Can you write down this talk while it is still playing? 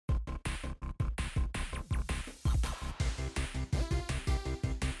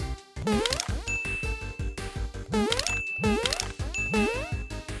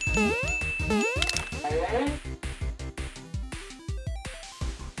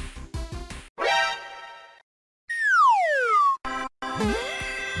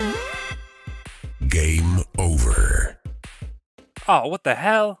Game over. Oh, what the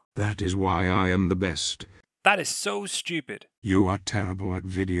hell? That is why I am the best. That is so stupid. You are terrible at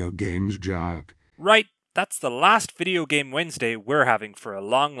video games, Jack. Right, that's the last Video Game Wednesday we're having for a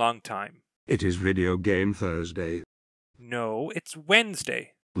long, long time. It is Video Game Thursday. No, it's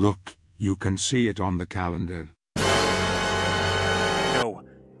Wednesday. Look, you can see it on the calendar. No,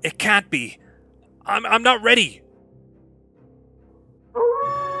 it can't be. I'm not ready.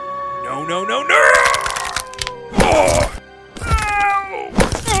 No, no, no, no! Oh!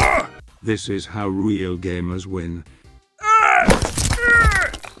 This is how real gamers win.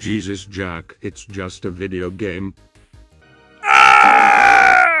 Jesus, Jack, it's just a video game.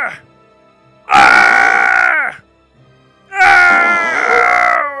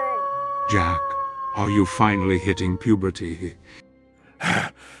 Jack, are you finally hitting puberty?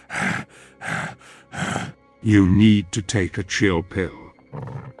 You need to take a chill pill.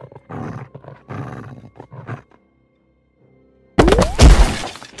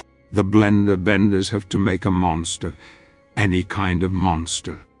 The blender benders have to make a monster. Any kind of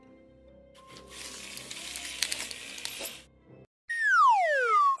monster.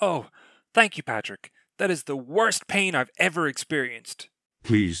 Oh, thank you, Patrick. That is the worst pain I've ever experienced.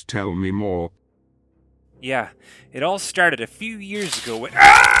 Please tell me more. Yeah, it all started a few years ago when...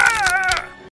 Ah!